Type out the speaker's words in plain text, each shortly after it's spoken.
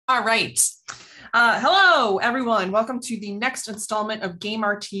All right. Hello, everyone. Welcome to the next installment of Game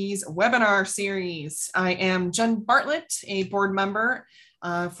RT's webinar series. I am Jen Bartlett, a board member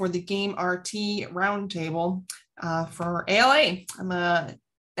for the Game RT Roundtable for ALA. I'm the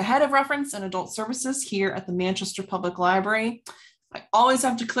head of reference and adult services here at the Manchester Public Library. I always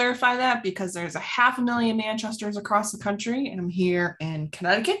have to clarify that because there's 500,000 Manchesters across the country, and I'm here in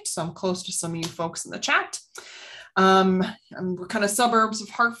Connecticut, so I'm close to some of you folks in the chat. We're kind of suburbs of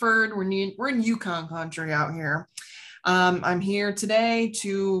Hartford. We're in Yukon country out here. I'm here today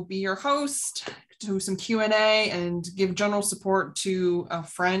to be your host, do some Q&A, and give general support to a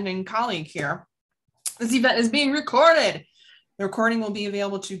friend and colleague here. This event is being recorded. The recording will be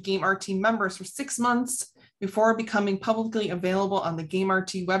available to Game RT members for 6 months before becoming publicly available on the Game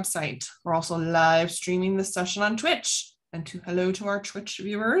RT website. We're also live streaming this session on Twitch. And hello to our Twitch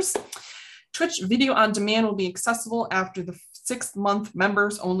viewers. Twitch video on demand will be accessible after the 6-month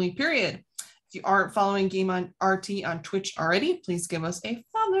members only period. If you aren't following Game RT on Twitch already, please give us a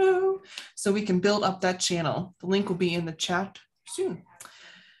follow so we can build up that channel. The link will be in the chat soon.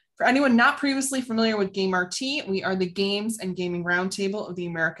 For anyone not previously familiar with Game RT, we are the Games and Gaming Roundtable of the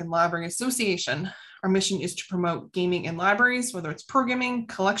American Library Association. Our mission is to promote gaming in libraries, whether it's programming,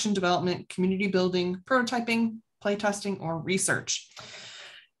 collection development, community building, prototyping, playtesting, or research.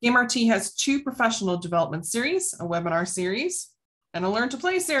 Game RT has 2 professional development series, a webinar series, and a Learn to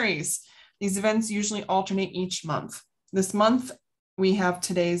Play series. These events usually alternate each month. This month, we have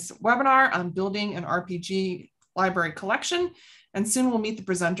today's webinar on building an RPG library collection, and soon we'll meet the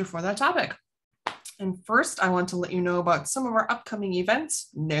presenter for that topic. And first, I want to let you know about some of our upcoming events.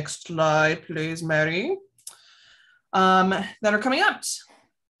 Next slide, please, Mary, that are coming up.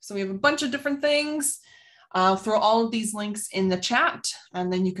 So we have a bunch of different things. I'll throw all of these links in the chat, and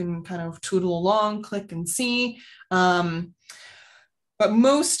then you can kind of tootle along, click and see. But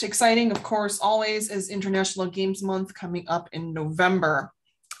most exciting, of course, always is International Games Month coming up in November.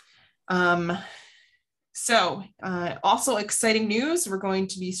 Also exciting news, we're going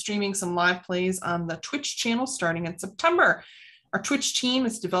to be streaming some live plays on the Twitch channel starting in September. Our Twitch team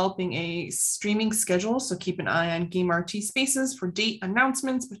is developing a streaming schedule, so keep an eye on Game RT Spaces for date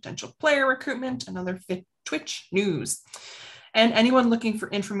announcements, potential player recruitment, and other Twitch news. And anyone looking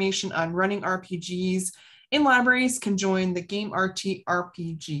for information on running RPGs in libraries can join the Game RT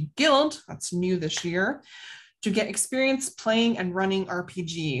RPG Guild, that's new this year, to get experience playing and running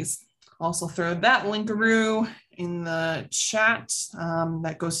RPGs. I'll also throw that linkaroo in the chat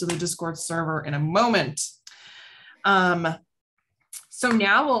that goes to the Discord server in a moment. So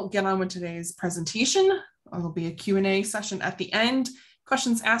now we'll get on with today's presentation. There'll be a Q&A session at the end.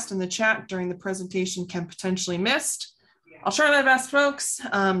 Questions asked in the chat during the presentation can potentially missed. I'll try my best, folks,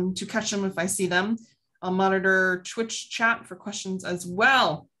 to catch them if I see them. I'll monitor Twitch chat for questions as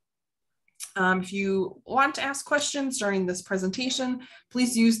well. If you want to ask questions during this presentation,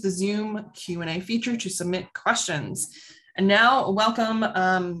 please use the Zoom Q&A feature to submit questions. And now welcome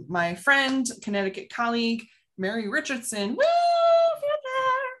my friend, Connecticut colleague, Mary Richardson. Woo!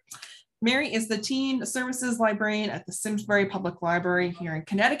 Mary is the Teen Services Librarian at the Simsbury Public Library here in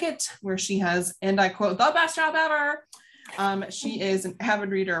Connecticut, where she has, and I quote, the best job ever. She is an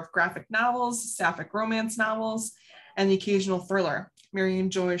avid reader of graphic novels, Sapphic romance novels, and the occasional thriller. Mary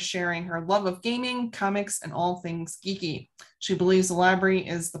enjoys sharing her love of gaming, comics, and all things geeky. She believes the library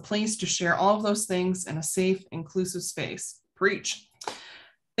is the place to share all of those things in a safe, inclusive space. Preach.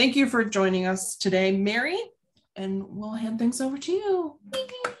 Thank you for joining us today, Mary, and we'll hand things over to you.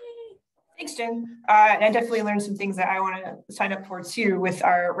 Thanks, Jen. And I definitely learned some things that I want to sign up for too with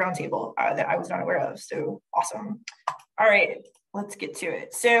our roundtable that I was not aware of. So awesome. All right, let's get to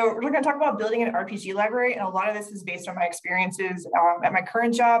it. So we're going to talk about building an RPG library, and a lot of this is based on my experiences at my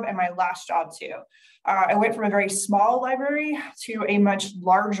current job and my last job too. I went from a very small library to a much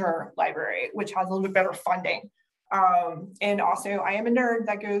larger library, which has a little bit better funding. And also I am a nerd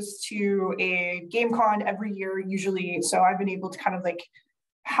that goes to a game con every year usually. So I've been able to kind of like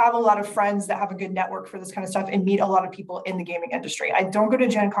have a lot of friends that have a good network for this kind of stuff and meet a lot of people in the gaming industry. I don't go to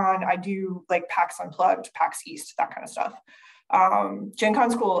Gen Con. I do like PAX Unplugged, PAX East, that kind of stuff. Gen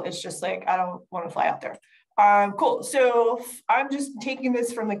Con's cool. It's just like, I don't want to fly out there. Cool. So I'm just taking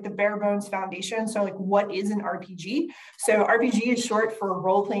this from like the bare bones foundation. So like, what is an RPG? So RPG is short for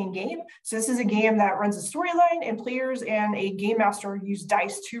role-playing game. So this is a game that runs a storyline, and players and a game master use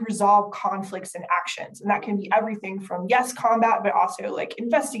dice to resolve conflicts and actions. And that can be everything from, yes, combat, but also like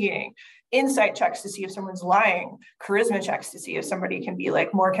investigating, insight checks to see if someone's lying, charisma checks to see if somebody can be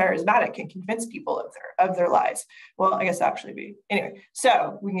like more charismatic and convince people of their lies. Well, I guess that actually be, anyway,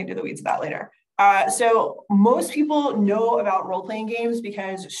 so we can get into the weeds of that later. So most people know about role-playing games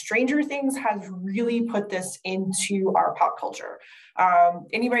because Stranger Things has really put this into our pop culture.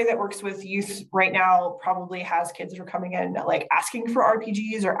 Anybody that works with youth right now probably has kids that are coming in like asking for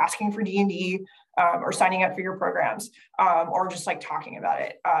RPGs or asking for D&D or signing up for your programs or just like talking about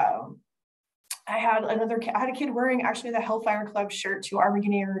it. I had a kid wearing actually the Hellfire Club shirt to our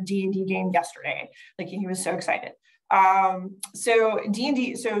beginning D&D game yesterday. Like he was so excited. So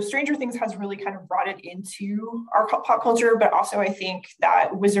D&D, so Stranger Things has really kind of brought it into our pop culture, but also I think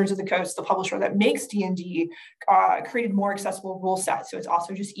that Wizards of the Coast, the publisher that makes D&D, created more accessible rule sets. So it's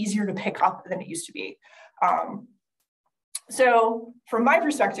also just easier to pick up than it used to be. So from my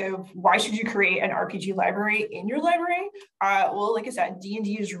perspective, why should you create an RPG library in your library? Well, like I said,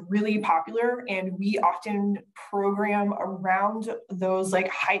 D&D is really popular and we often program around those like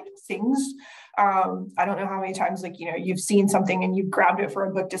hype things. I don't know how many times like, you've seen something and you've grabbed it for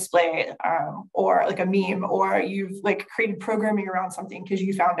a book display or like a meme, or you've like created programming around something because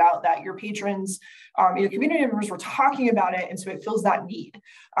you found out that your patrons, your community members were talking about it. And so it fills that need.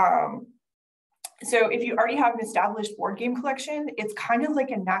 So if you already have an established board game collection, it's kind of like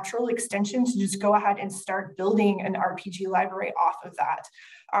a natural extension to just go ahead and start building an RPG library off of that.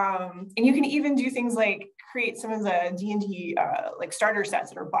 And you can even do things like create some of the D&D like starter sets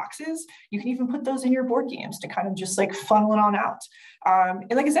that are boxes. You can even put those in your board games to kind of just like funnel it on out.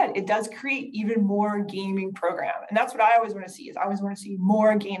 And like I said, it does create even more gaming program. And that's what I always want to see, is I always want to see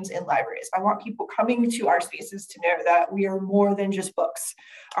more games in libraries. I want people coming to our spaces to know that we are more than just books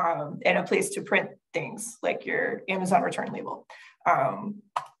and a place to print things like your Amazon return label.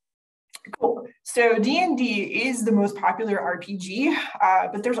 Cool. So D&D is the most popular RPG,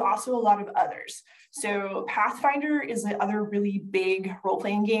 but there's also a lot of others. So Pathfinder is the other really big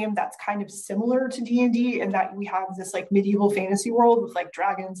role-playing game that's kind of similar to D&D in that we have this like medieval fantasy world with like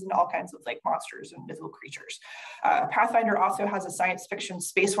dragons and all kinds of like monsters and mythical creatures. Pathfinder also has a science fiction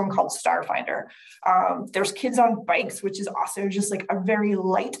space one called Starfinder. There's Kids on Bikes, which is also just like a very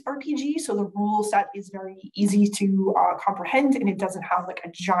light RPG. So the rule set is very easy to comprehend, and it doesn't have like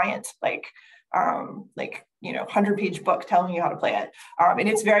a giant like 100-page book telling you how to play it. And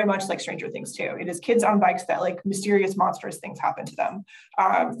it's very much like Stranger Things too. It is kids on bikes that like mysterious, monstrous things happen to them.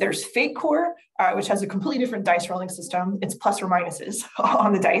 There's Fate Core, which has a completely different dice rolling system. It's plus or minuses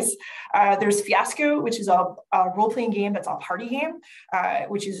on the dice. There's Fiasco, which is a role-playing game that's a party game,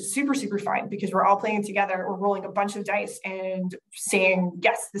 which is super, super fun because we're all playing together. We're rolling a bunch of dice and saying,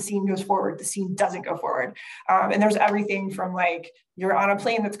 yes, the scene goes forward, the scene doesn't go forward. And there's everything from like, you're on a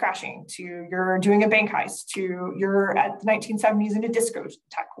plane that's crashing, to you're doing a bank heist, to you're at the 1970s in a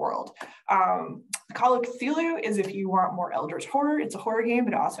discotheque world. Call of Cthulhu is if you want more Eldritch horror. It's a horror game,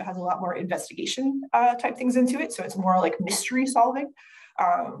 but it also has a lot more investigation type things into it. So it's more like mystery solving.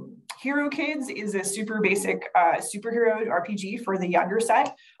 Hero Kids is a super basic superhero RPG for the younger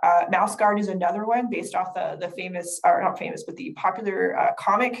set. Mouse Guard is another one based off the famous, or not famous, but the popular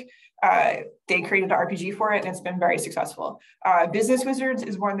comic. They created an RPG for it and it's been very successful. Business Wizards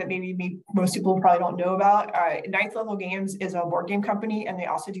is one that maybe most people probably don't know about. Ninth Level Games is a board game company and they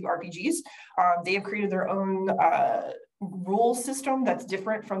also do RPGs. They have created their own rule system that's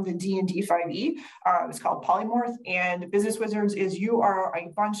different from the D&D 5e. It's called Polymorph, and Business Wizards is you are a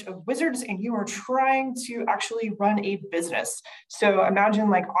bunch of wizards and you are trying to actually run a business. So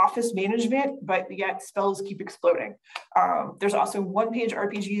imagine like office management, but yet spells keep exploding. There's also one-page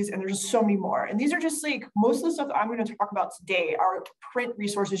RPGs and there's so many more. And these are just like, most of the stuff that I'm going to talk about today are print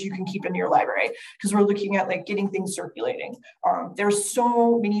resources you can keep in your library because we're looking at like getting things circulating. There's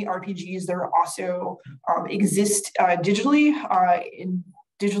so many RPGs that are also exist digitally in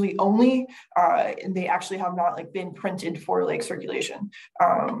digitally only, and they actually have not like been printed for like circulation.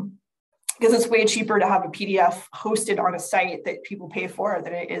 Because it's way cheaper to have a PDF hosted on a site that people pay for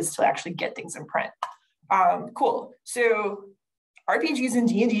than it is to actually get things in print. Cool. So RPGs and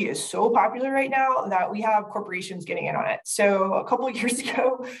D&D is so popular right now that we have corporations getting in on it. So a couple of years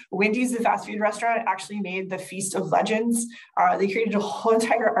ago, Wendy's, the fast food restaurant, actually made the Feast of Legends. They created a whole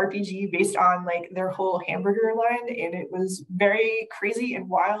entire RPG based on like their whole hamburger line, and it was very crazy and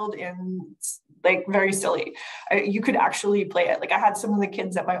wild and like very silly. You could actually play it. Like I had some of the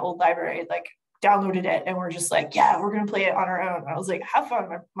kids at my old library like downloaded it and we're just like, yeah, we're gonna play it on our own. I was like, have fun,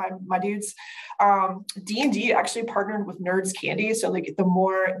 my dudes. D&D actually partnered with Nerds Candy. So like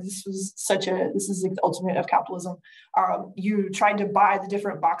this is like the ultimate of capitalism. You tried to buy the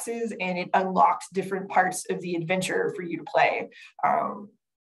different boxes and it unlocked different parts of the adventure for you to play.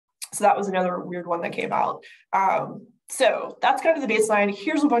 So that was another weird one that came out. So that's kind of the baseline.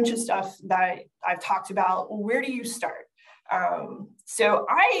 Here's a bunch of stuff that I've talked about. Where do you start? So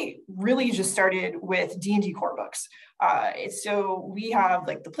I really just started with D&D core books. So we have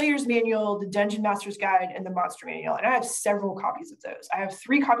like the Player's Manual, the Dungeon Master's Guide, and the Monster Manual, and I have several copies of those. I have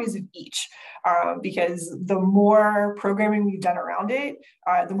 3 copies of each because the more programming we've done around it,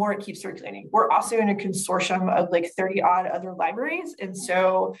 the more it keeps circulating. We're also in a consortium of like 30 odd other libraries, and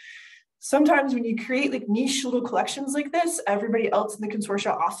so sometimes when you create like niche little collections like this, everybody else in the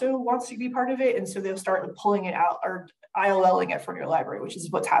consortia also wants to be part of it. And so they'll start pulling it out or ILLing it from your library, which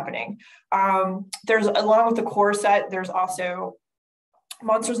is what's happening. There's, along with the core set, there's also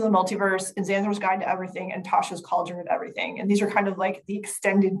Monsters of the Multiverse and Xander's Guide to Everything and Tasha's Cauldron of Everything. And these are kind of like the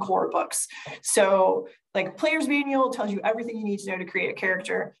extended core books. So like Player's Manual tells you everything you need to know to create a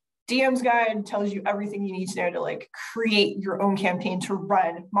character. DM's Guide tells you everything you need to know to like create your own campaign to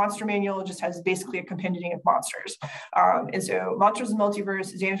run. Monster Manual just has basically a compendium of monsters. And so Monsters of the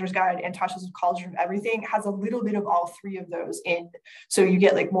Multiverse, Xander's Guide, and Tasha's Cauldron of Everything has a little bit of all 3 of those in. So you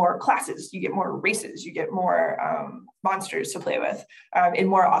get like more classes, you get more races, you get more monsters to play with, and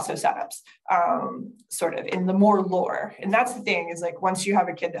more also setups, sort of in the more lore. And that's the thing, is like once you have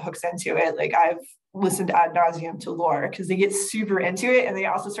a kid that hooks into it, like I've listened ad nauseum to lore because they get super into it and they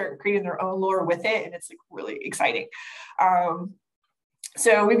also start creating their own lore with it, and it's like really exciting.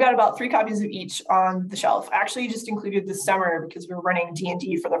 So we've got about 3 copies of each on the shelf. I actually just included this summer because we're running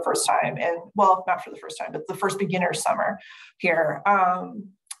D&D for the first time, and well, not for the first time, but the first beginner summer here.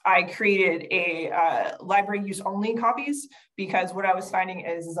 I created a library use only copies because what I was finding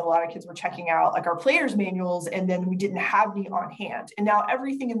is a lot of kids were checking out like our players manuals and then we didn't have any on hand. And now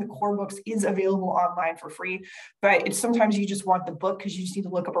everything in the core books is available online for free, but it's sometimes you just want the book because you just need to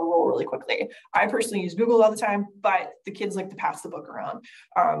look up a rule really quickly. I personally use Google all the time, but the kids like to pass the book around.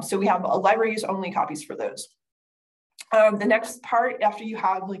 So we have a library use only copies for those. The next part, after you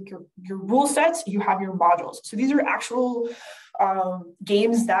have like your rule sets, you have your modules. So these are actual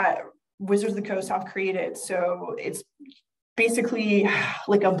games that Wizards of the Coast have created. So it's basically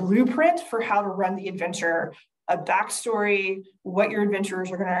like a blueprint for how to run the adventure, a backstory, what your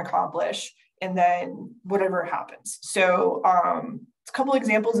adventurers are going to accomplish, and then whatever happens. So a couple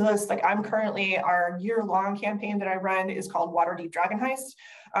examples of this, like I'm currently, our year-long campaign that I run is called Waterdeep Dragon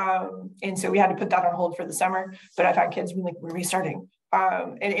Heist. And so we had to put that on hold for the summer, but I've had kids be like, we're restarting.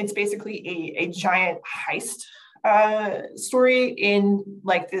 And it's basically a giant heist story in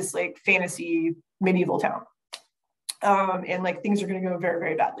like this like fantasy medieval town. And like things are going to go very,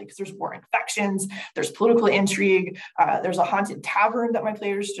 very badly because there's warring factions, there's political intrigue, there's a haunted tavern that my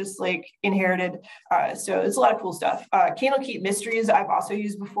players just like inherited. So it's a lot of cool stuff. Candlekeep Mysteries I've also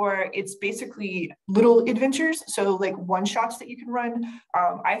used before. It's basically little adventures, so like one shots that you can run.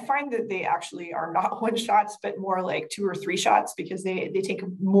 I find that they actually are not one shots, but more like 2 or 3 shots because they take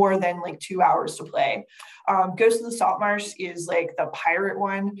more than like 2 hours to play. Ghost of the Saltmarsh is like the pirate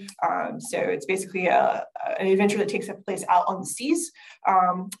one. So it's basically an adventure that takes place out on the seas.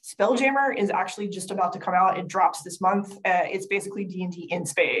 Spelljammer is actually just about to come out. It drops this month. It's basically D&D in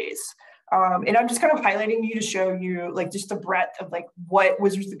space. And I'm just kind of highlighting you to show you like just the breadth of like what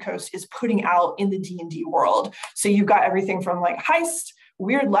Wizards of the Coast is putting out in the D&D world. So you've got everything from like heist,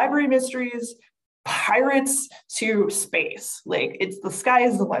 weird library mysteries, pirates to space. Like it's the sky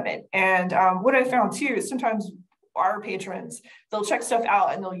is the limit. And what I found too is sometimes our patrons, they'll check stuff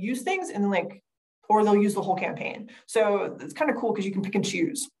out and they'll use things and then like, or they'll use the whole campaign. So it's kind of cool because you can pick and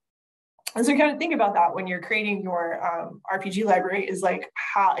choose. And so kind of think about that when you're creating your RPG library, is like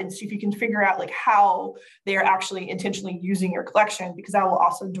how, and see if you can figure out like how they are actually intentionally using your collection, because that will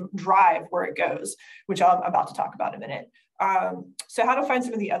also drive where it goes, which I'm about to talk about in a minute. So how to find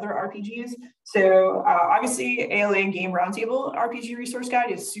some of the other RPGs. So obviously ALA Game Roundtable RPG Resource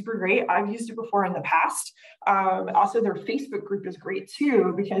Guide is super great. I've used it before in the past. Also their Facebook group is great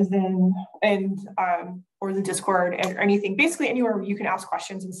too, because then, or the Discord or anything, basically anywhere where you can ask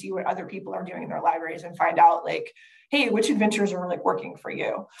questions and see what other people are doing in their libraries and find out like, hey, which adventures are like working for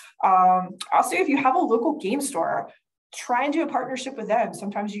you. Also, if you have a local game store, try and do a partnership with them.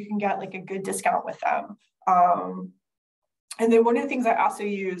 Sometimes you can get like a good discount with them. And then one of the things I also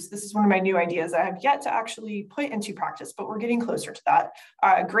use, this is one of my new ideas I have yet to actually put into practice, but we're getting closer to that.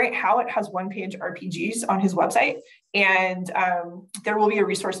 Grant Howitt has one-page RPGs on his website, and there will be a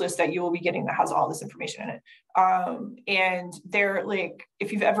resource list that you will be getting that has all this information in it. And they're like,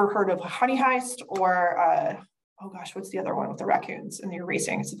 if you've ever heard of Honey Heist or, oh gosh, what's the other one with the raccoons and the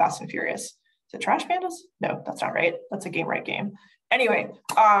racing? It's the Fast and Furious. Is it Trash Pandas? No, that's not right. That's a Game Right game. Anyway,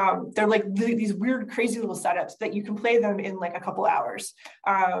 they're like these weird, crazy little setups that you can play them in like a couple hours.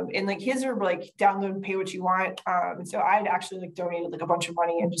 And like his are like download and pay what you want. And so I'd actually like donated like a bunch of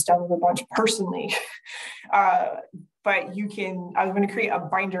money and just downloaded a bunch personally. but I was going to create a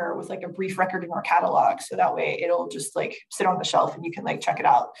binder with like a brief record in our catalog. So that way it'll just like sit on the shelf and you can like check it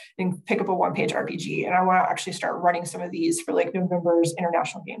out and pick up a 1-page RPG. And I want to actually start running some of these for like November's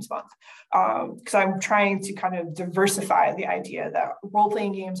International Games Month. Because I'm trying to kind of diversify the idea that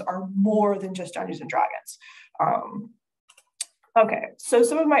role-playing games are more than just Dungeons and Dragons. Okay, so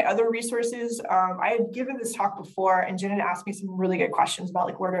some of my other resources, I had given this talk before and Jen had asked me some really good questions about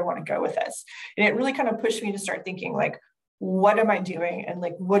like, where do I want to go with this? And it really kind of pushed me to start thinking like, what am I doing? And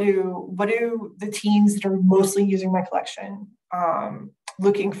like, what do the teens that are mostly using my collection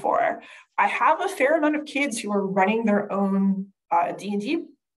looking for? I have a fair amount of kids who are running their own D&D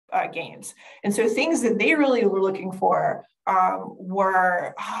games. And so things that they really were looking for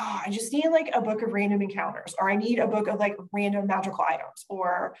were, I just need like a book of random encounters, or I need a book of like random magical items,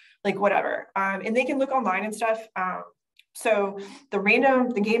 or like whatever. And they can look online and stuff. So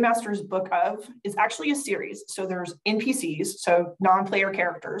the Game Master's Book of is actually a series. So there's NPCs, so non-player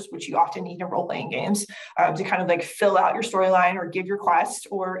characters, which you often need in role-playing games to kind of like fill out your storyline or give your quest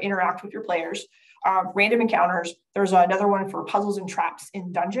or interact with your players. Random encounters. There's another one for puzzles and traps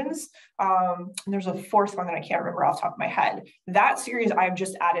in dungeons. And there's a fourth one that I can't remember off the top of my head. That series I've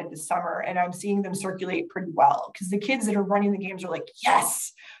just added this summer and I'm seeing them circulate pretty well because the kids that are running the games are like,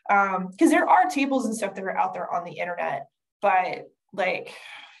 yes. Because there are tables and stuff that are out there on the internet, but like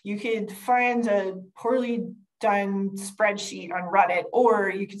you could find a poorly done spreadsheet on Reddit, or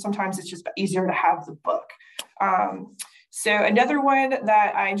you can sometimes it's just easier to have the book. So another one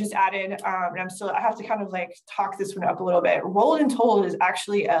that I just added, and I have to kind of like talk this one up a little bit. Rolled and Told is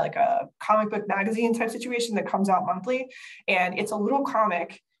actually like a comic book magazine type situation that comes out monthly, and it's a little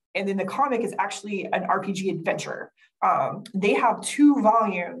comic, and then the comic is actually an RPG adventure. They have 2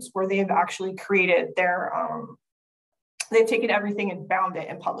 volumes where they have actually created their they've taken everything and bound it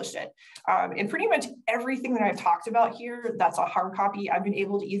and published it. And pretty much everything that I've talked about here, that's a hard copy, I've been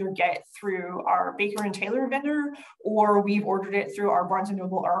able to either get through our Baker and Taylor vendor, or we've ordered it through our Barnes &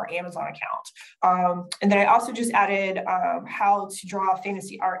 Noble or our Amazon account. And then I also just added how to draw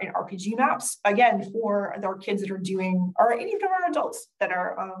fantasy art and RPG maps, again, for our kids that are doing, or any of our adults that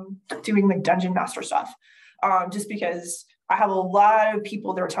are doing like Dungeon Master stuff. Just because I have a lot of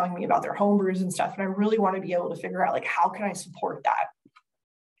people that are telling me about their homebrews and stuff, and I really want to be able to figure out like, how can I support that?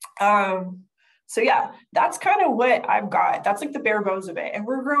 So yeah, that's kind of what I've got. That's like the bare bones of it. And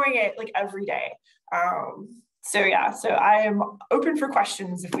we're growing it like every day. So yeah, so I am open for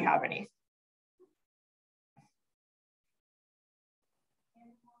questions if we have any.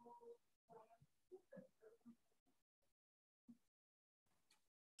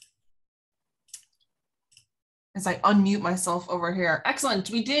 As I unmute myself over here. Excellent.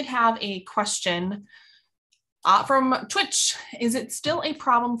 We did have a question from Twitch. Is it still a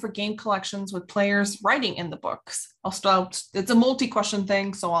problem for game collections with players writing in the books? It's a multi-question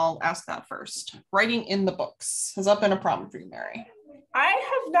thing, so I'll ask that first. Writing in the books. Has that been a problem for you, Mary? I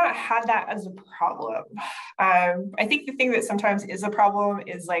have not had that as a problem. I think the thing that sometimes is a problem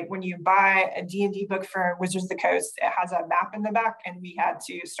is like when you buy a D&D book for Wizards of the Coast, it has a map in the back, and we had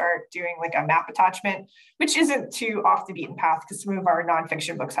to start doing like a map attachment, which isn't too off the beaten path because some of our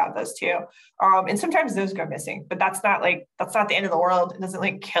nonfiction books have those too. And sometimes those go missing, but that's not the end of the world. It doesn't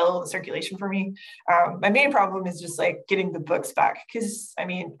like kill the circulation for me. My main problem is just like getting the books back, because I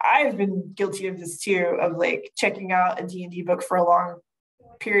mean, I've been guilty of this too, of like checking out a D&D book for a long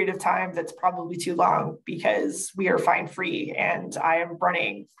period of time that's probably too long because we are fine free and I am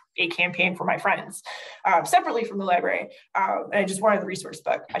running a campaign for my friends separately from the library, and I just wanted the resource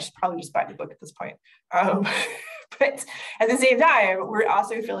book. I should probably just buy the book at this point. But at the same time, we're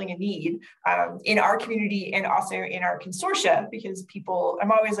also feeling a need in our community and also in our consortia, because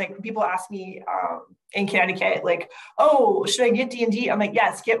I'm always like, people ask me in Connecticut, like, oh, should I get D&D? I'm like,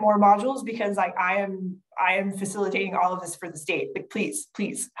 yes, get more modules, because like I am facilitating all of this for the state. Like,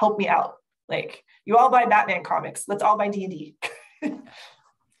 please help me out. Like, you all buy Batman comics. Let's all buy D&D.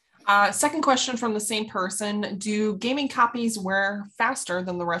 Second question from the same person. Do gaming copies wear faster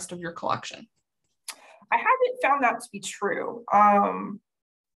than the rest of your collection? I haven't found that to be true.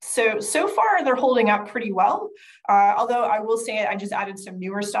 So far they're holding up pretty well. Although I will say I just added some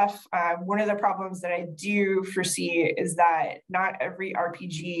newer stuff. One of the problems that I do foresee is that not every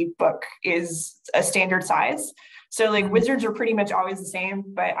RPG book is a standard size. So like Wizards are pretty much always the same,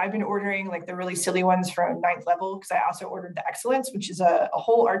 but I've been ordering like the really silly ones from 9th level, because I also ordered the Excellence, which is a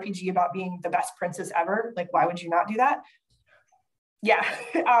whole RPG about being the best princess ever. Like, why would you not do that? Yeah,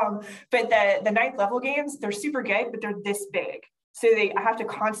 but the 9th level games, they're super good, but they're this big. So I have to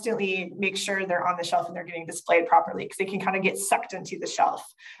constantly make sure they're on the shelf and they're getting displayed properly, because they can kind of get sucked into the shelf.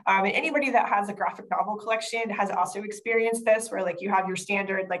 And anybody that has a graphic novel collection has also experienced this, where like you have your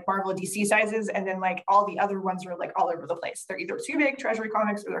standard like Marvel DC sizes, and then like all the other ones are like all over the place. They're either too big, Treasury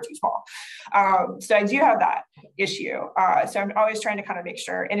Comics, or they're too small. So I do have that issue. So I'm always trying to kind of make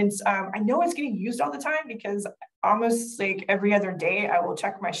sure. And it's, I know it's getting used all the time, because almost like every other day I will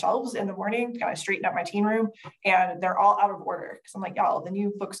check my shelves in the morning, kind of straighten up my teen room, and they're all out of order, because I'm like, y'all, the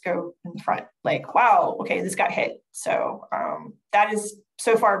new books go in the front. Like, wow, okay, this got hit. So that has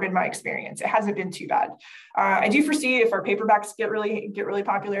so far been my experience. It hasn't been too bad. I do foresee if our paperbacks get really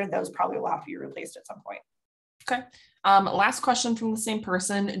popular, those probably will have to be replaced at some point. Okay. Last question from the same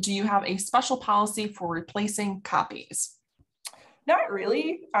person. Do you have a special policy for replacing copies? Not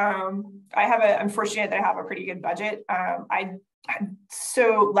really. I'm fortunate that I have a pretty good budget.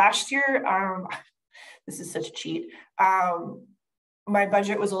 So last year, this is such a cheat. My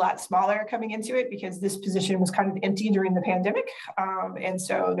budget was a lot smaller coming into it, because this position was kind of empty during the pandemic. And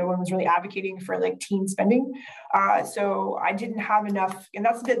so no one was really advocating for like teen spending. So I didn't have enough, and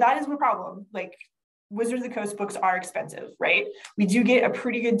that is my problem. Like, Wizards of the Coast books are expensive, right? We do get a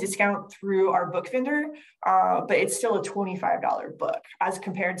pretty good discount through our book vendor, but it's still a $25 book as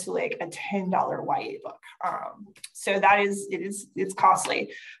compared to like a $10 YA book. So it's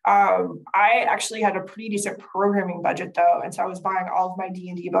costly. I actually had a pretty decent programming budget though. And so I was buying all of my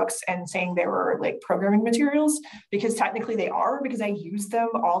D&D books and saying they were like programming materials, because technically they are, because I use them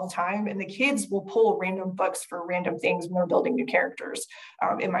all the time. And the kids will pull random books for random things when they're building new characters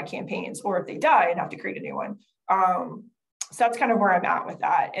in my campaigns, or if they die and have to create a new one. So that's kind of where I'm at with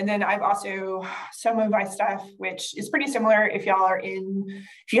that. And then I've also, some of my stuff, which is pretty similar if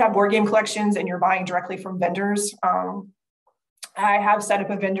you have board game collections and you're buying directly from vendors, I have set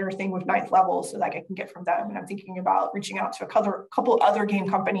up a vendor thing with 9th level so that I can get from them. And I'm thinking about reaching out to a couple other game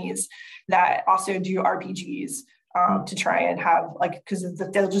companies that also do RPGs to try and have like, because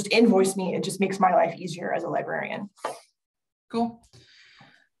they'll just invoice me. It just makes my life easier as a librarian. Cool.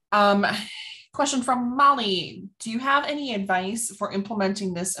 Question from Molly. Do you have any advice for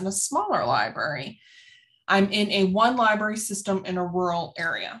implementing this in a smaller library? I'm in a one library system in a rural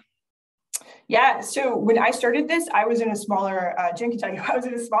area. Yeah, so when I started this, I was in a smaller, Jen can tell you, I was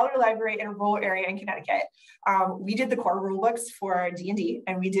in a smaller library in a rural area in Connecticut. We did the core rule books for D&D,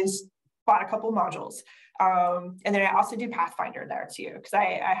 and we just bought a couple modules. And then I also did Pathfinder there too, because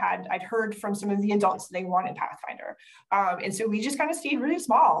I'd heard from some of the adults they wanted Pathfinder. And so we just kind of stayed really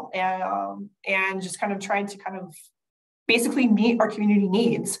small and just kind of tried to kind of basically meet our community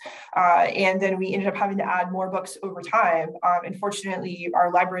needs. And then we ended up having to add more books over time. And fortunately,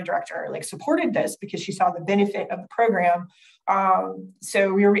 our library director like supported this because she saw the benefit of the program.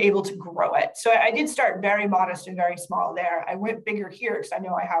 So we were able to grow it. So I did start very modest and very small there. I went bigger here because I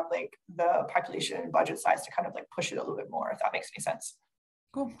know I have like the population and budget size to kind of like push it a little bit more, if that makes any sense.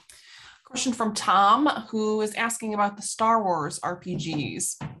 Cool. Question from Tom, who is asking about the Star Wars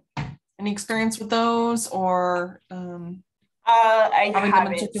RPGs. Any experience with those, or I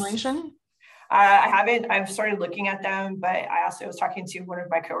haven't. Manipulation? I haven't. I've started looking at them, but I also was talking to one of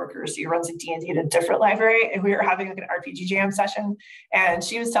my coworkers who runs a D&D at a different library, and we were having like an RPG jam session, and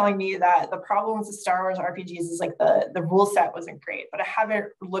she was telling me that the problem with the Star Wars RPGs is like the rule set wasn't great, but I haven't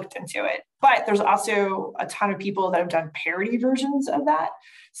looked into it. But there's also a ton of people that have done parody versions of that.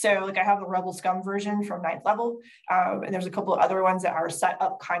 So like I have the Rebel Scum version from 9th level, and there's a couple of other ones that are set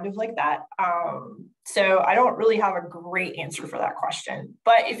up kind of like that. So I don't really have a great answer for that question.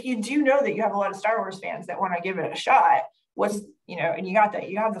 But if you do know that you have a lot of Star Wars fans that want to give it a shot, and you got that,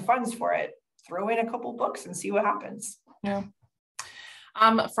 you have the funds for it, throw in a couple books and see what happens. Yeah.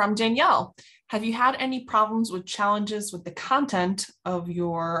 From Danielle, have you had any problems with challenges with the content of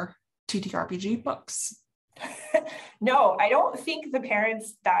your TTRPG books? No, I don't think the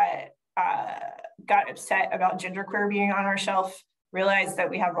parents that got upset about genderqueer being on our shelf realized that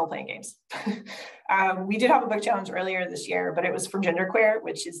we have role-playing games. We did have a book challenge earlier this year, but it was for genderqueer,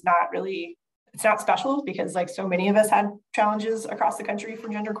 which is not really, it's not special because like so many of us had challenges across the country for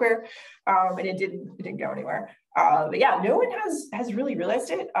genderqueer, and it didn't go anywhere. But yeah, no one has really realized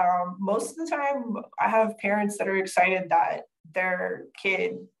it. Most of the time I have parents that are excited that their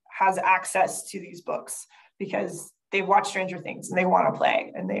kid has access to these books because they watch Stranger Things and they want to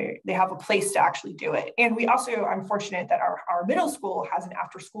play and they have a place to actually do it. And we also, I'm fortunate that our middle school has an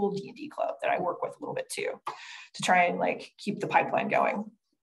after school D&D club that I work with a little bit too, to try and like keep the pipeline going.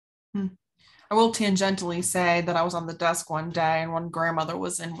 I will tangentially say that I was on the desk one day and one grandmother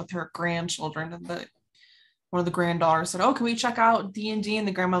was in with her grandchildren, and one of the granddaughters said, "Oh, can we check out D&D?" And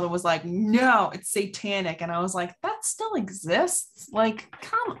the grandmother was like, "No, it's satanic." And I was like, that still exists? Like,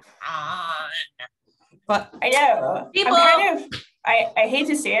 come on. But I know. people, I hate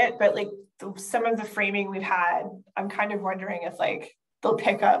to say it, but like some of the framing we've had, I'm kind of wondering if like they'll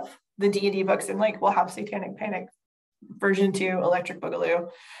pick up the D&D books and like we'll have Satanic Panic version 2, Electric Boogaloo.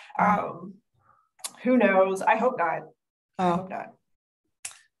 Who knows? I hope not. I hope not.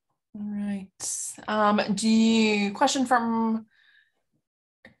 All right. Question from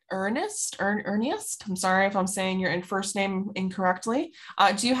Ernest? I'm sorry if I'm saying your first name incorrectly.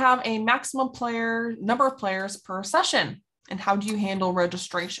 Do you have a maximum number of players per session? And how do you handle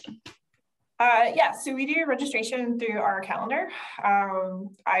registration? Yeah, so we do registration through our calendar.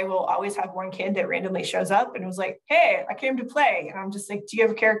 I will always have one kid that randomly shows up and was like, "Hey, I came to play." And I'm just like, "Do you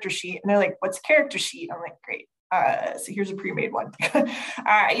have a character sheet?" And they're like, "What's a character sheet?" I'm like, "Great. So here's a pre-made one."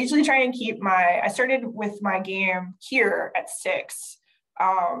 I usually try and keep I started with my game here at 6,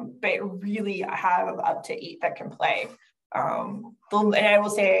 but really I have up to 8 that can play. And I will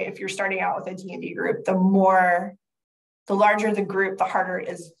say, if you're starting out with a D&D group, the larger the group, the harder it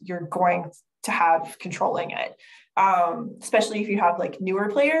is you're going to have controlling it. Especially if you have like newer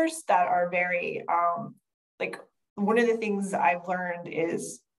players that are very, like one of the things I've learned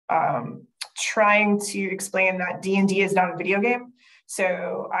is trying to explain that D&D is not a video game.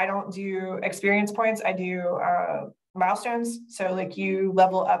 So I don't do experience points. I do milestones. So like you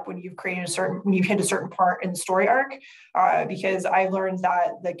level up when you've when you've hit a certain part in the story arc, because I learned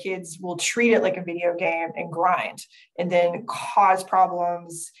that the kids will treat it like a video game and grind and then cause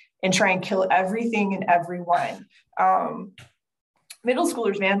problems and try and kill everything and everyone. Middle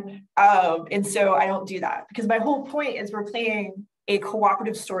schoolers, man. And so I don't do that because my whole point is we're playing a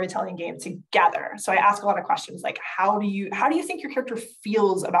cooperative storytelling game together. So I ask a lot of questions like, how do you think your character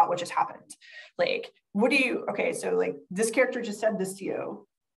feels about what just happened? Like, okay, so like this character just said this to you,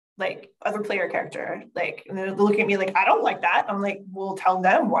 like other player character, like, and they're looking at me like, "I don't like that." I'm like, "Well, tell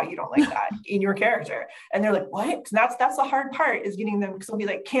them why you don't like that in your character." And they're like, "What?" Because that's the hard part, is getting them, because they'll be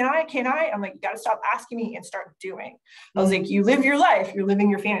like, can I? I'm like, "You got to stop asking me and start doing." I was like, "You live your life, you're living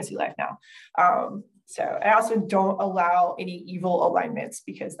your fantasy life now." So I also don't allow any evil alignments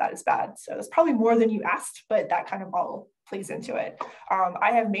because that is bad. So that's probably more than you asked, but that kind of all plays into it.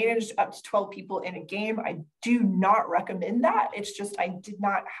 I have managed up to 12 people in a game. I do not recommend that. It's just I did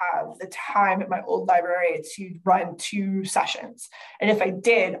not have the time at my old library to run 2 sessions. And if I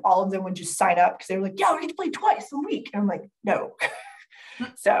did, all of them would just sign up because they were like, "Yeah, we get to play twice a week." And I'm like, "No."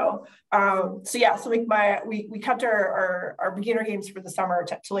 So yeah, so like we kept our beginner games for the summer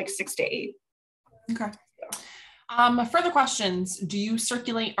to like 6 to 8. Okay. Further questions. Do you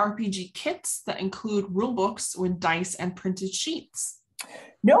circulate RPG kits that include rule books with dice and printed sheets?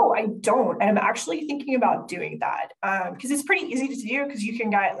 No, I don't. And I'm actually thinking about doing that because it's pretty easy to do, because you can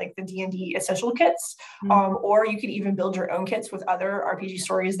get like the D&D essential kits, or you can even build your own kits with other RPG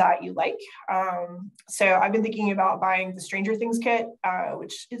stories that you like. So I've been thinking about buying the Stranger Things kit,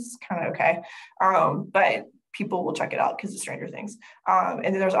 which is kind of okay. But people will check it out because of Stranger Things. And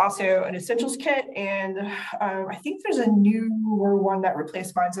then there's also an Essentials kit, and I think there's a newer one that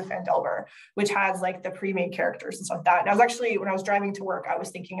replaced Minds of Fandelver, which has like the pre-made characters and stuff like that. And I was actually, when I was driving to work, I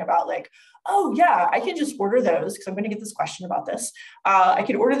was thinking about like, oh yeah, I can just order those, because I'm going to get this question about this. I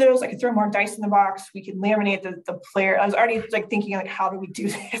could order those, I could throw more dice in the box, we could laminate the player. I was already like thinking like, how do we do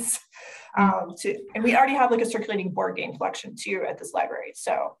this? And we already have like a circulating board game collection too at this library.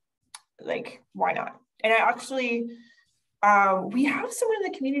 So like, why not? And I actually, we have someone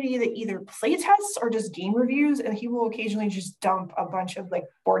in the community that either play tests or does game reviews, and he will occasionally just dump a bunch of like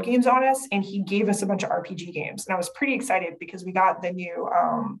board games on us. And he gave us a bunch of RPG games. And I was pretty excited because we got the new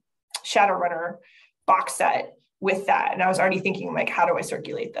Shadowrunner box set with that. And I was already thinking like, how do I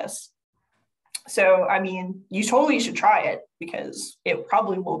circulate this? So, I mean, you totally should try it because it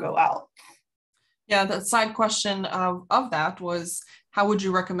probably will go out. Yeah, the side question of that was, how would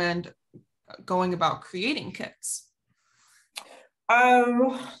you recommend going about creating kits?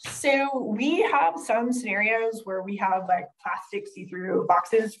 So we have some scenarios where we have like plastic see-through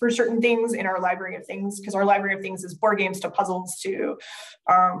boxes for certain things in our library of things, because our library of things is board games to puzzles to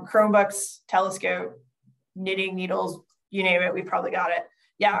Chromebooks, telescope, knitting needles, you name it, we've probably got it.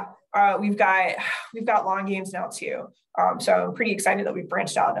 Yeah, we've got long games now too. So I'm pretty excited that we've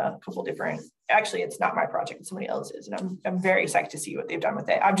branched out a couple different. Actually, it's not my project, it's somebody else's, and I'm very psyched to see what they've done with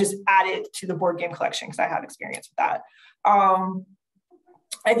it. I've just added to the board game collection because I have experience with that.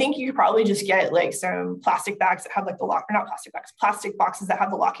 I think you could probably just get like some plastic bags that have like the lock, or not plastic bags, plastic boxes that have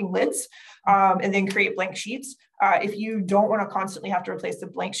the locking lids, and then create blank sheets. If you don't want to constantly have to replace the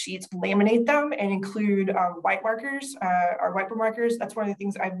blank sheets, laminate them and include white markers or whiteboard markers. That's one of the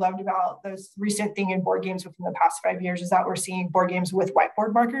things I've loved about this recent thing in board games within the past 5 years, is that we're seeing board games with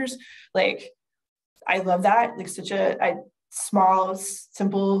whiteboard markers. Like, I love that. Like, such a small,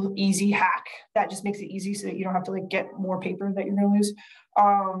 simple, easy hack that just makes it easy so that you don't have to like get more paper that you're going to lose.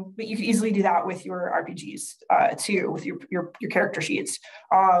 But you can easily do that with your RPGs too, with your character sheets.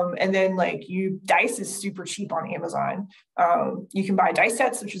 And then like dice is super cheap on Amazon. You can buy dice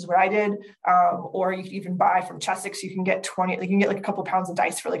sets, which is what I did, or you can even buy from Chessex. You can get like a couple pounds of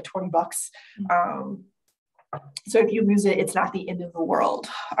dice for like $20. So if you lose it, it's not the end of the world.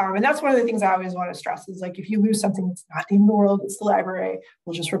 And that's one of the things I always want to stress is like, if you lose something, it's not the end of the world, it's the library,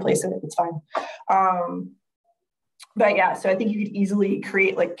 we'll just replace it, it's fine. But yeah, so I think you could easily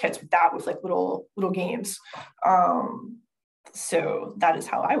create like kits with that, with like little games. So that is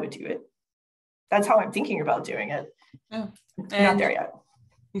how I would do it. That's how I'm thinking about doing it. Yeah. Not there yet.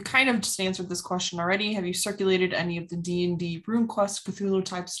 You kind of just answered this question already. Have you circulated any of the D&D RuneQuest Cthulhu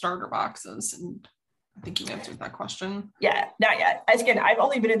type starter boxes? And I think you answered that question. Yeah, not yet. As again, I've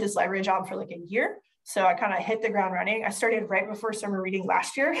only been at this library job for like a year. So I kind of hit the ground running. I started right before summer reading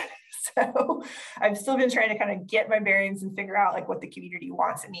last year. So I've still been trying to kind of get my bearings and figure out like what the community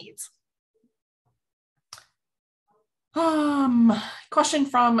wants and needs. Question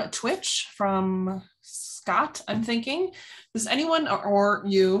from Twitch from Scott. I'm thinking, does anyone or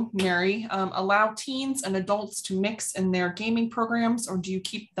you, Mary, allow teens and adults to mix in their gaming programs, or do you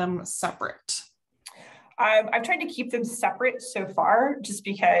keep them separate? I've tried to keep them separate so far, just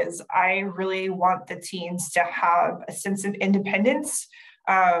because I really want the teens to have a sense of independence.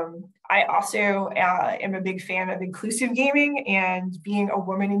 I also am a big fan of inclusive gaming, and being a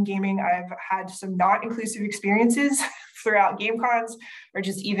woman in gaming, I've had some not inclusive experiences throughout game cons, or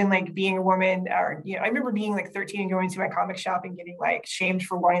just even like being a woman, or, you know, I remember being like 13 and going to my comic shop and getting like shamed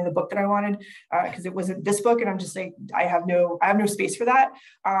for wanting the book that I wanted, because it wasn't this book. And I'm just like, I have no space for that.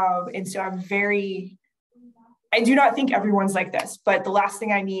 And so I do not think everyone's like this, but the last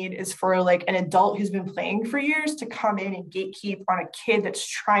thing I need is for like an adult who's been playing for years to come in and gatekeep on a kid that's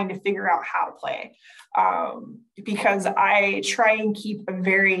trying to figure out how to play. Because I try and keep a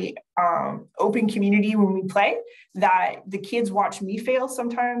very open community when we play, that the kids watch me fail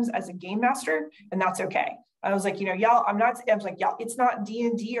sometimes as a game master, and that's okay. I was like, you know, y'all, I was like, y'all, it's not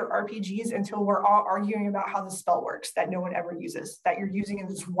D&D or RPGs until we're all arguing about how the spell works that no one ever uses, that you're using in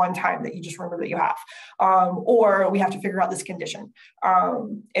this one time that you just remember that you have. Or we have to figure out this condition.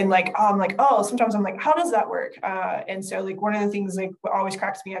 And like, I'm like, oh, sometimes I'm like, how does that work? And so like, one of the things like what always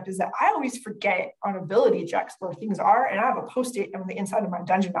cracks me up is that I always forget on ability checks where things are. And I have a Post-it on the inside of my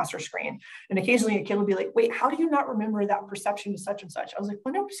Dungeon Master screen. And occasionally a kid will be like, wait, how do you not remember that perception is such and such? I was like,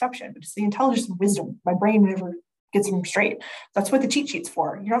 well, no perception, but it's the intelligence and wisdom. My brain never gets them straight. That's what the cheat sheet's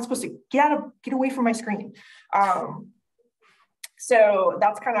for. You're not supposed to get away from my screen. So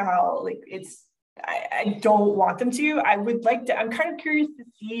that's kind of how like I don't want them to. I would like to, I'm kind of curious to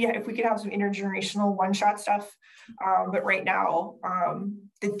see if we could have some intergenerational one-shot stuff. But right now,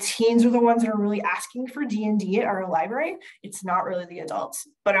 the teens are the ones that are really asking for D&D at our library. It's not really the adults.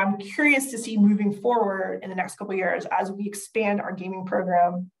 But I'm curious to see moving forward in the next couple of years, as we expand our gaming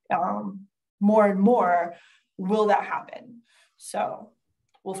program more and more, will that happen? So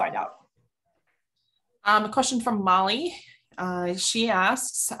we'll find out. A question from Molly. She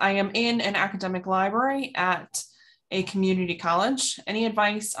asks, I am in an academic library at a community college. Any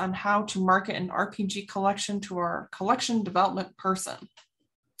advice on how to market an RPG collection to our collection development person?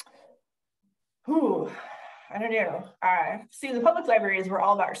 Ooh, I don't know. See, the public libraries, we're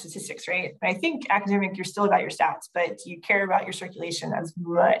all about our statistics, right? And I think academic, you're still about your stats, but you care about your circulation as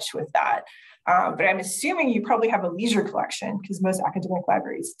much with that. But I'm assuming you probably have a leisure collection, because most academic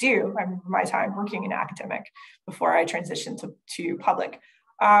libraries do. I remember my time working in academic before I transitioned to public.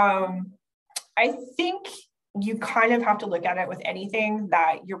 I think you kind of have to look at it with anything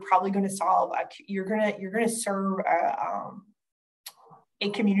that you're probably going to solve. You're going to serve a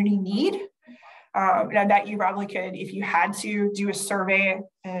community need. And I bet you probably could, if you had to, do a survey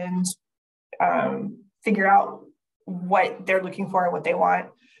and figure out what they're looking for and what they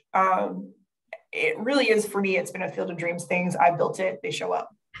want. It really is, for me, it's been a field of dreams. Things, I built it, they show up,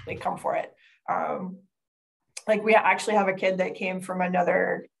 they come for it. Like we actually have a kid that came from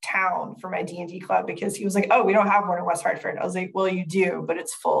another town for my D&D club, because he was like, oh, we don't have one in West Hartford. I was like, well, you do, but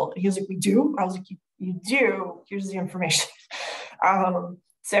it's full. And he was like, we do? I was like, you do, here's the information.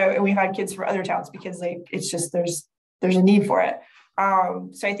 So, and we've had kids from other towns, because like, it's just, there's a need for it.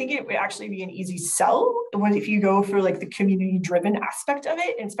 So I think it would actually be an easy sell if you go for like the community driven aspect of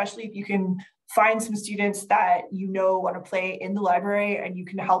it, and especially if you can find some students that want to play in the library and you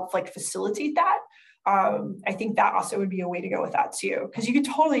can help like facilitate that. I think that also would be a way to go with that too, because you could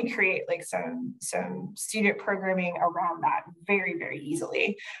totally create like some student programming around that very, very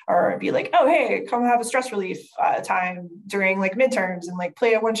easily, or be like, oh, hey, come have a stress relief time during like midterms and like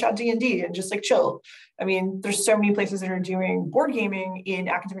play a one-shot D&D and just like chill. I mean, there's so many places that are doing board gaming in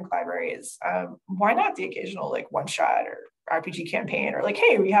academic libraries. Why not the occasional like one-shot or RPG campaign, or like,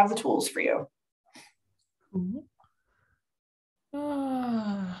 hey, we have the tools for you.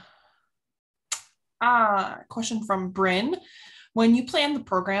 Question from Bryn. When you plan the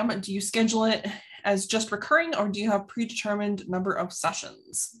program, do you schedule it as just recurring, or do you have predetermined number of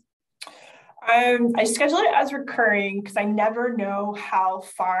sessions? I schedule it as recurring because I never know how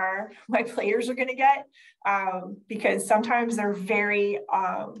far my players are going to get, because sometimes they're very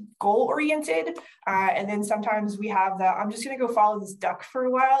goal oriented, and then sometimes we have I'm just going to go follow this duck for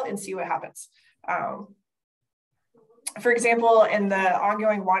a while and see what happens. For example, in the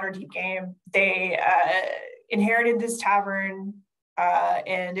ongoing Waterdeep game, they inherited this tavern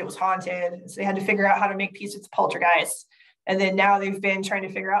and it was haunted. So they had to figure out how to make peace with the poltergeist. And then now they've been trying to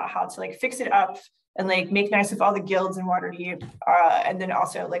figure out how to like fix it up and like make nice with all the guilds in Waterdeep, and then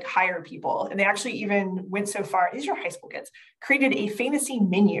also like hire people. And they actually even went so far, these are high school kids, created a fantasy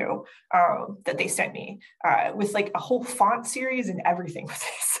menu that they sent me with like a whole font series and everything with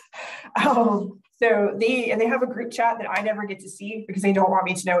this. So they have a group chat that I never get to see because they don't want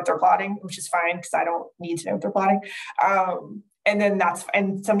me to know what they're plotting, which is fine because I don't need to know what they're plotting.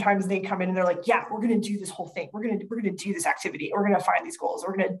 And sometimes they come in and they're like, yeah, we're going to do this whole thing. We're going to do this activity. We're going to find these goals.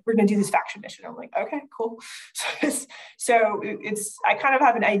 We're going to do this faction mission. I'm like, okay, cool. So I kind of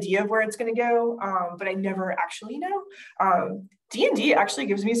have an idea of where it's going to go, but I never actually know. D&D actually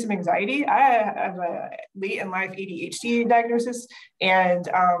gives me some anxiety. I have a late in life ADHD diagnosis, and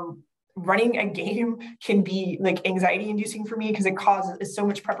running a game can be like anxiety inducing for me because it causes so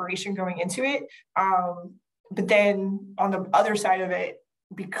much preparation going into it. But then on the other side of it,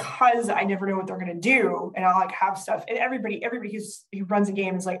 because I never know what they're going to do, and I'll like have stuff, and everybody who runs a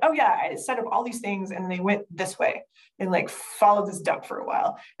game is like, oh yeah, I set up all these things and they went this way and like followed this duck for a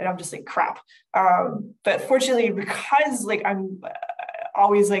while, and I'm just like crap. But fortunately, because like I'm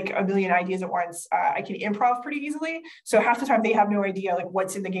always like a million ideas at once, I can improv pretty easily. So half the time they have no idea like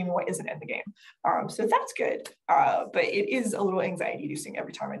what's in the game and what isn't in the game. So that's good. But it is a little anxiety inducing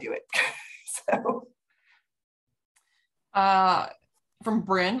every time I do it. So. From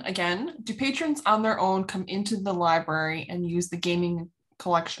Bryn again, do patrons on their own come into the library and use the gaming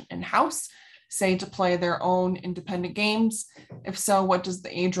collection in-house, say to play their own independent games? If so, what does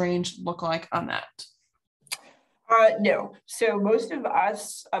the age range look like on that? No. So most of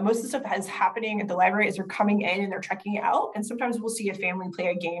the stuff that's happening at the library is they're coming in and they're checking it out. And sometimes we'll see a family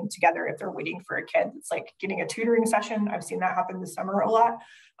play a game together if they're waiting for a kid that's like getting a tutoring session. I've seen that happen this summer a lot.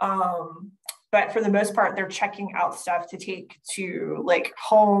 But for the most part, they're checking out stuff to take to like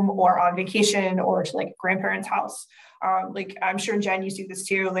home or on vacation or to like grandparents' house. Like I'm sure Jen, you see this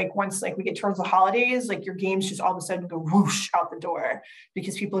too. Like once like we get towards the holidays, like your games just all of a sudden go whoosh out the door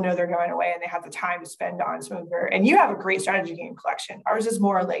because people know they're going away and they have the time to spend on some of their. And you have a great strategy game collection. Ours is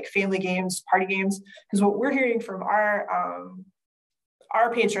more like family games, party games, because what we're hearing from our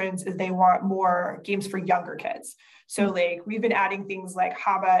patrons is they want more games for younger kids. So like we've been adding things like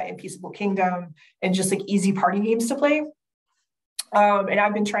Haba and Peaceable Kingdom and just like easy party games to play. And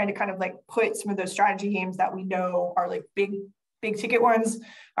I've been trying to kind of like put some of those strategy games that we know are like big ticket ones,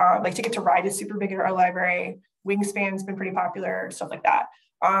 like Ticket to Ride is super big at our library. Wingspan's been pretty popular, stuff like that.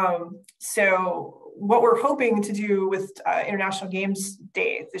 So what we're hoping to do with International Games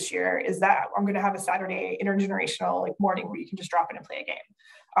Day this year is that I'm going to have a Saturday intergenerational like morning where you can just drop in and play a game.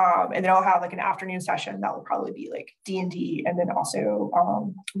 And then I'll have like an afternoon session that will probably be like D&D. And then also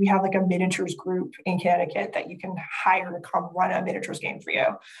we have like a miniatures group in Connecticut that you can hire to come run a miniatures game for you.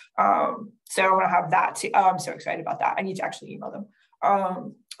 So I want to have that too. Oh, I'm so excited about that. I need to actually email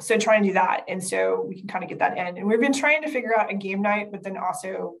them. So try and do that. And so we can kind of get that in. And we've been trying to figure out a game night, but then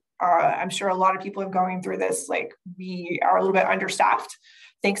also I'm sure a lot of people are going through this. Like we are a little bit understaffed,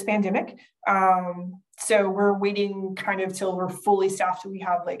 thanks pandemic. So we're waiting kind of till we're fully staffed. We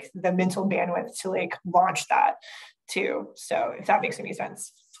have like the mental bandwidth to like launch that too. So if that makes any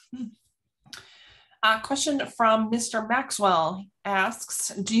sense. A question from Mr. Maxwell asks,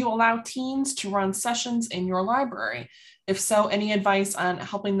 do you allow teens to run sessions in your library? If so, any advice on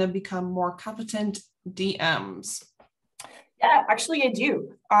helping them become more competent DMs? Yeah, actually I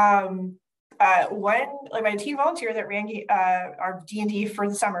do. my teen volunteer that ran our D&D for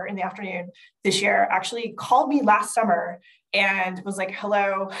the summer in the afternoon this year actually called me last summer and was like,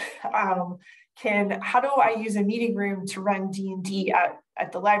 hello, how do I use a meeting room to run D&D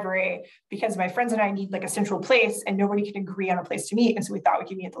at the library? Because my friends and I need like a central place and nobody can agree on a place to meet. And so we thought we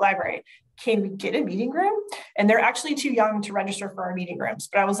could meet at the library. Can we get a meeting room? And they're actually too young to register for our meeting rooms.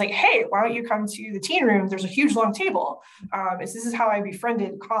 But I was like, hey, why don't you come to the teen room? There's a huge long table. This is how I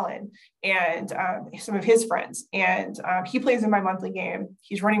befriended Colin and some of his friends. And he plays in my monthly game.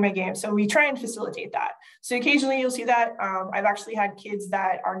 He's running my game. So we try and facilitate that. So occasionally you'll see that. I've actually had kids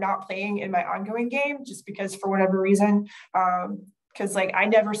that are not playing in my ongoing game just because for whatever reason, because like I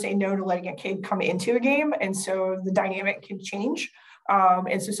never say no to letting a kid come into a game. And so the dynamic can change.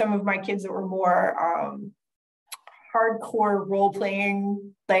 And so some of my kids that were more hardcore role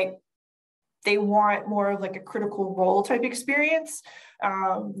playing, like they want more of like a critical role type experience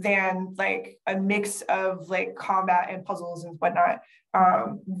than like a mix of like combat and puzzles and whatnot.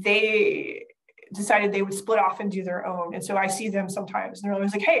 They decided they would split off and do their own. And so I see them sometimes and they're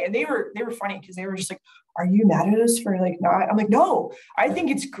always like, hey, and they were funny because they were just like, are you mad at us for like not? I'm like, no, I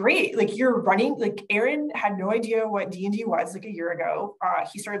think it's great. Like you're running, like Aaron had no idea what D&D was like a year ago.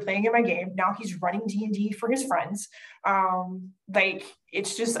 He started playing in my game. Now he's running D&D for his friends. Like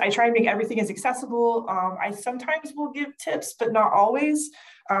it's just, I try and make everything as accessible. I sometimes will give tips, but not always.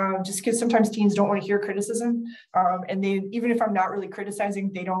 Just because sometimes teens don't want to hear criticism. And they, even if I'm not really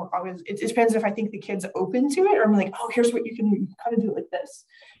criticizing, they don't always, it depends if I think the kid's open to it or I'm like, oh, here's what you can do. You kind of do it like this.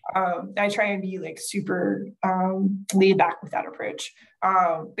 I try and be like super laid back with that approach.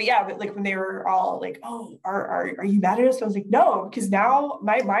 But yeah, but like when they were all like, oh, are you mad at us? I was like, no, because now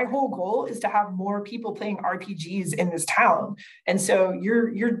my whole goal is to have more people playing RPGs in this town. And so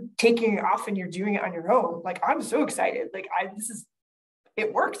you're taking it off and you're doing it on your own. Like, I'm so excited. Like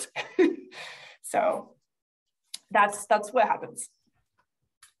it worked. So that's what happens.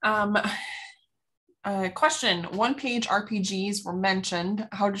 Question, one-page RPGs were mentioned.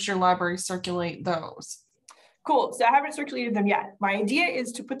 How does your library circulate those? Cool, so I haven't circulated them yet. My idea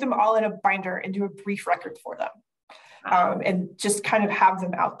is to put them all in a binder and do a brief record for them. And just kind of have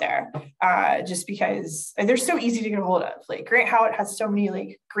them out there, just because they're so easy to get a hold of. Like Grant Howitt has so many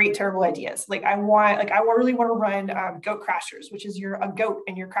like great, terrible ideas. Like I really want to run Goat Crashers, which is you're a goat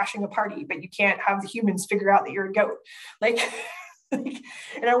and you're crashing a party, but you can't have the humans figure out that you're a goat. Like,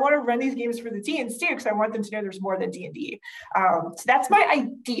 and I want to run these games for the teens too, because I want them to know there's more than D&D. So that's my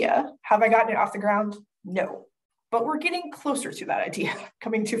idea. Have I gotten it off the ground? No, but we're getting closer to that idea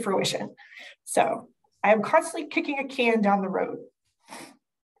coming to fruition. So I am constantly kicking a can down the road.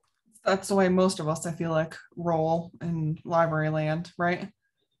 That's the way most of us, I feel like, roll in library land, right?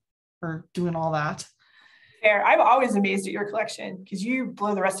 Or doing all that. Fair. I'm always amazed at your collection because you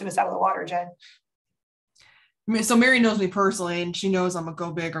blow the rest of us out of the water, Jen. So Mary knows me personally, and she knows I'm a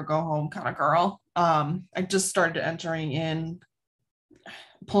go big or go home kind of girl. I just started entering in,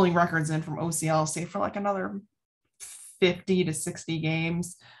 pulling records in from OCL, say for like another 50 to 60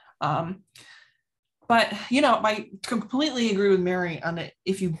 games. But, you know, I completely agree with Mary on it.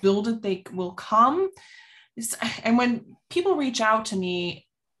 If you build it, they will come. And when people reach out to me,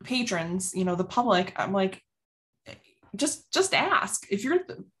 patrons, you know, the public, I'm like, just ask. If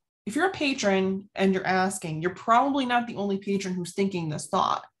you're a patron and you're asking, you're probably not the only patron who's thinking this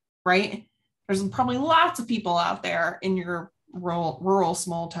thought, right? There's probably lots of people out there in your rural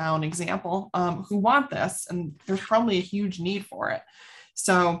small town example who want this, and there's probably a huge need for it.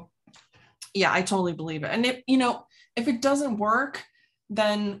 So yeah, I totally believe it. And if it doesn't work,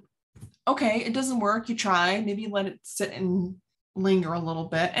 then okay, it doesn't work. You try, maybe let it sit and linger a little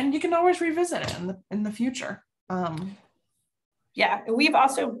bit, and you can always revisit it in the future. Yeah, and we've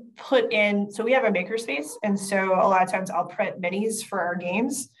also put in, so we have a makerspace, and so a lot of times I'll print minis for our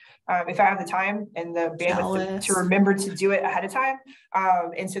games if I have the time and the bandwidth to remember to do it ahead of time.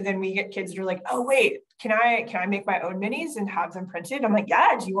 And so then we get kids that are like, oh wait, can I make my own minis and have them printed? I'm like,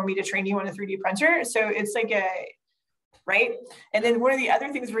 yeah, do you want me to train you on a 3D printer? So it's like right? And then one of the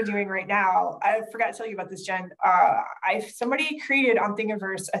other things we're doing right now, I forgot to tell you about this, Jen. Somebody created on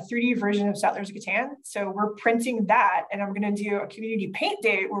Thingiverse a 3D version of Settlers of Catan. So we're printing that, and I'm going to do a community paint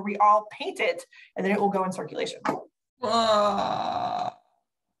day where we all paint it, and then it will go in circulation.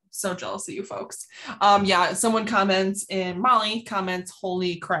 So jealous of you folks. Yeah, someone comments, and Molly comments,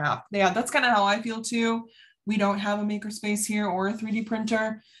 holy crap. Yeah, that's kind of how I feel too. We don't have a makerspace here or a 3D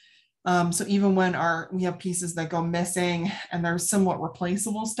printer. So even when we have pieces that go missing and there's somewhat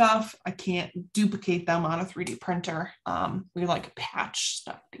replaceable stuff, I can't duplicate them on a 3D printer. We like patch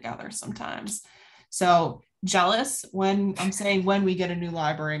stuff together sometimes. So jealous. When I'm saying when we get a new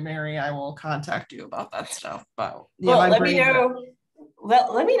library, Mary, I will contact you about that stuff. But yeah, well, let me know.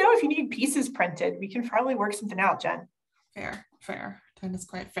 Let me know if you need pieces printed. We can probably work something out, Jen. Fair. That is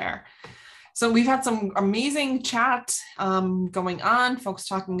quite fair. So we've had some amazing chat going on, folks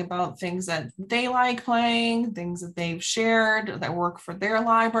talking about things that they like playing, things that they've shared that work for their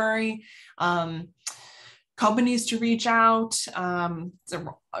library, companies to reach out. There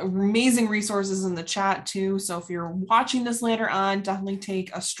are amazing resources in the chat too. So if you're watching this later on, definitely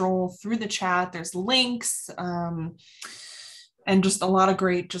take a stroll through the chat. There's links and just a lot of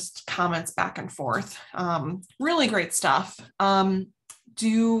great just comments back and forth. Really great stuff.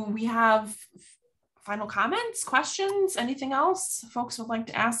 Do we have final comments, questions, anything else folks would like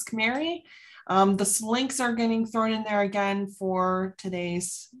to ask Mary? The links are getting thrown in there again for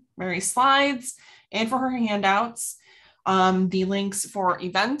today's Mary's slides and for her handouts. The links for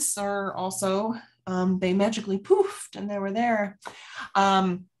events are also, they magically poofed and they were there.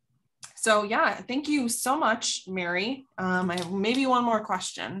 So yeah, thank you so much, Mary. I have maybe one more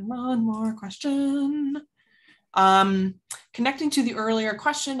question. Connecting to the earlier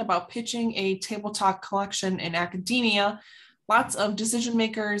question about pitching a table talk collection in academia, lots of decision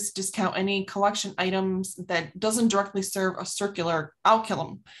makers discount any collection items that doesn't directly serve a circular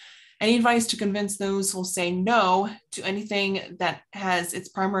outcome. Any advice to convince those who will say no to anything that has its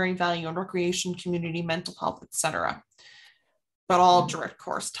primary value in recreation, community, mental health, etc., but all direct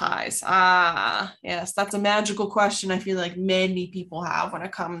course ties? Yes, that's a magical question I feel like many people have when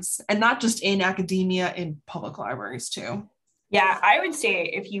it comes, and not just in academia, in public libraries too. Yeah, I would say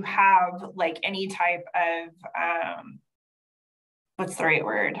if you have like any type of, what's the right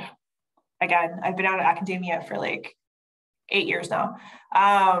word? Again, I've been out of academia for like 8 years now.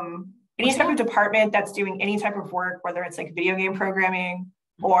 Any type of department that's doing any type of work, whether it's like video game programming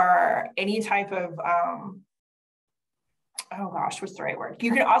or any type of, oh gosh, what's the right word?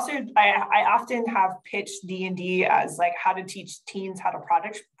 You can also, I often have pitched D&D as like how to teach teens how to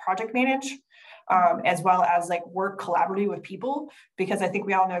project manage, as well as like work collaboratively with people, because I think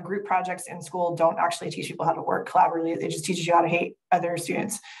we all know group projects in school don't actually teach people how to work collaboratively. It just teaches you how to hate other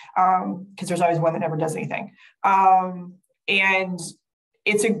students, because there's always one that never does anything. And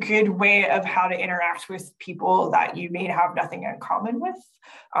it's a good way of how to interact with people that you may have nothing in common with.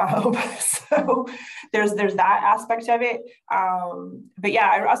 So there's that aspect of it. But yeah,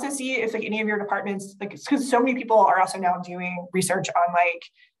 I also see if like any of your departments, like, because so many people are also now doing research on like,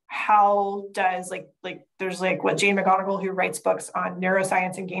 how does like there's like what Jane McGonigal, who writes books on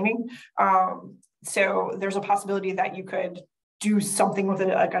neuroscience and gaming. So there's a possibility that you could do something with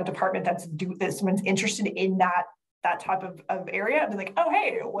like a department that someone's interested in that type of area, and be like, oh,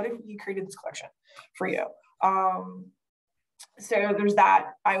 hey, what if we created this collection for you? So there's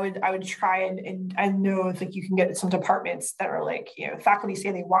that. I would try and I know if like you can get some departments that are like, you know, faculty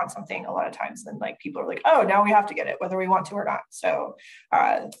say they want something a lot of times, then like people are like, oh, now we have to get it whether we want to or not. So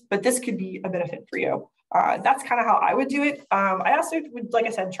but this could be a benefit for you. That's kind of how I would do it. I also would, like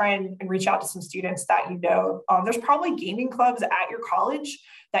I said, try and reach out to some students that you know. There's probably gaming clubs at your college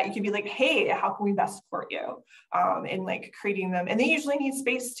that you could be like, hey, how can we best support you in like creating them? And they usually need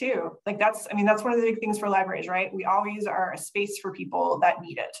space too. Like that's one of the big things for libraries, right? We always are a space for people that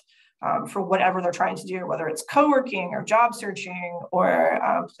need it for whatever they're trying to do, whether it's co-working or job searching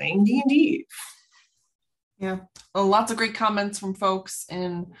or playing D&D. Yeah, well, lots of great comments from folks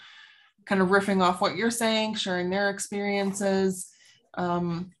and kind of riffing off what you're saying, sharing their experiences.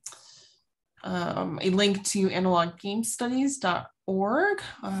 A link to analoggamestudies.org,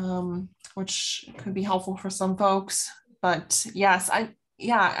 which could be helpful for some folks. But yes, I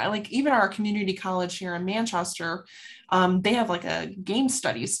like even our community college here in Manchester, they have like a game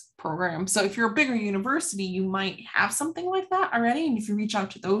studies program. So if you're a bigger university, you might have something like that already. And if you reach out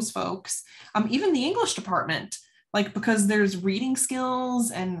to those folks, even the English department, like, because there's reading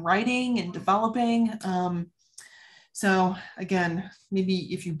skills and writing and developing. So again,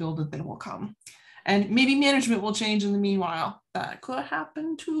 maybe if you build it, they will come. And maybe management will change in the meanwhile. That could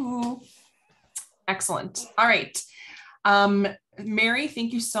happen too. Excellent. All right. Mary,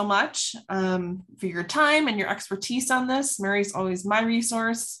 thank you so much for your time and your expertise on this. Mary's always my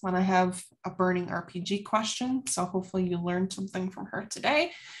resource when I have a burning RPG question. So hopefully you learned something from her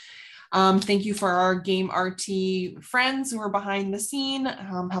today. Thank you for our Game RT friends who are behind the scene,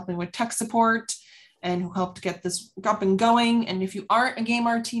 helping with tech support and who helped get this up and going. And if you aren't a Game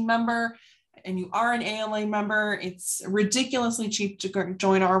RT member and you are an ALA member, it's ridiculously cheap to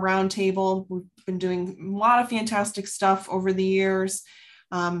join our roundtable. We've been doing a lot of fantastic stuff over the years.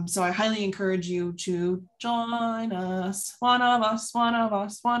 So I highly encourage you to join us, one of us.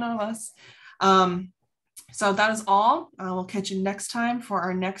 So that is all. We'll catch you next time for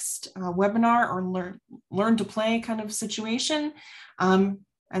our next webinar or learn to play kind of situation. And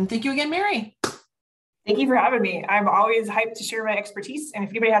thank you again, Mary. Thank you for having me. I'm always hyped to share my expertise. And if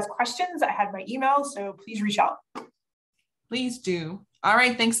anybody has questions, I have my email, so please reach out. Please do. All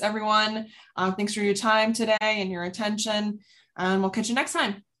right. Thanks, everyone. Thanks for your time today and your attention. And we'll catch you next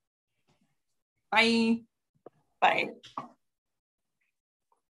time. Bye. Bye.